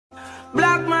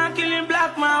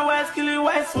Black man, West killing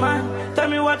West man. Tell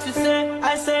me what you say,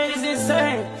 I say it's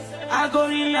insane. I go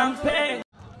in and pay.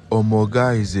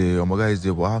 Guys,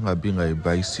 Wahanga being a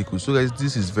bicycle. So guys,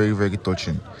 this is very, very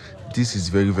touching. This is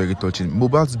very, very touching.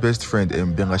 Mohbad's best friend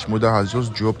Bella shmurda has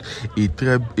just dropped a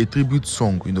tribute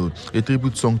song, a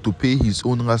tribute song to pay his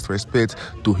own last respect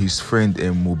to his friend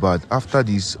Mohbad after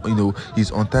this,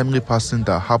 his untimely passing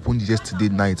that happened yesterday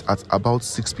night at about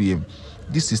 6 p.m.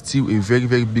 This is still a very,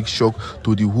 very big shock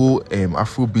to the whole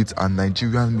Afrobeat and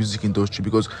Nigerian music industry,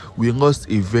 because we lost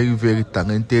a very, very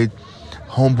talented,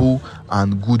 humble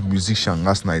and good musician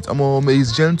last night. May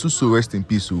his gentle soul rest in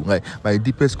peace. Like, my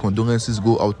deepest condolences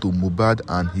go out to Mohbad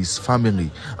and his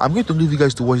family. I'm going to leave you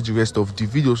guys to watch the rest of the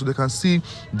video so they can see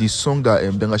the song that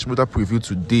Bella shmurda previewed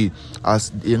today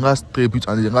as a last tribute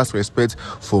and a last respect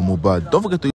for Mohbad. Don't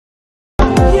forget to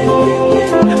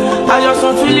I just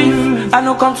want to live, I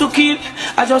no come to kill.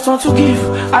 I just want to give,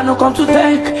 I no come to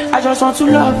take. I just want to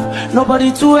love,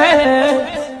 nobody to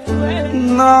hate.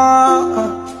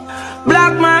 No.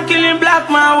 Black man killing black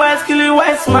man, West killing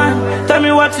West man. Tell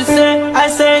me what you say, I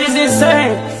say it's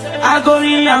insane. I go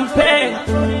in and pay.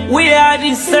 We are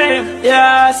the same.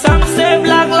 Yeah, some say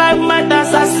black life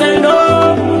matters, I say no.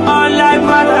 All life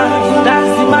matters,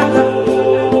 that's the matter.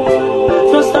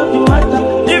 Don't stop the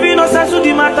matter. If you no sense to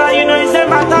the matter, it's a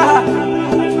matter.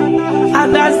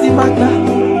 And that's the matter.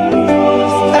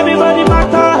 Everybody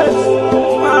matters.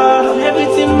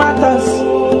 Everything matters.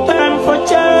 Time for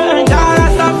change.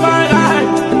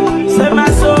 Save my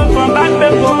soul from bad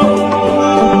people.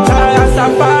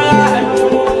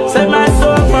 Save my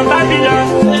soul from Babylon.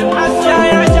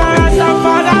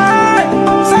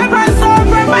 Save my soul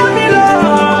from Babylon.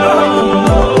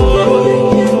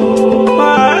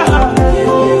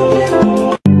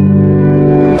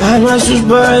 I was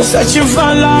born searching for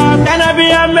love. Can I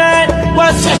be a man?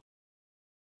 What's it?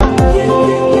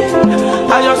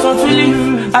 I just want to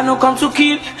live, I no come to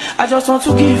kill. I just want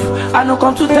to give, I no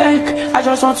come to take. I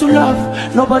just want to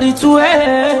love, nobody to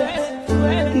hate.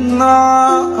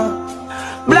 No.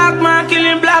 Black man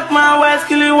killing black man, West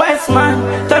killing West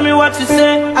man. Tell me what you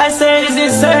say, I say it's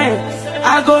insane.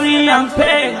 I go in and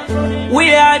pay.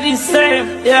 We are the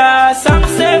same. Yeah, some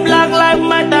say black life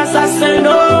matters, I say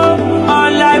no.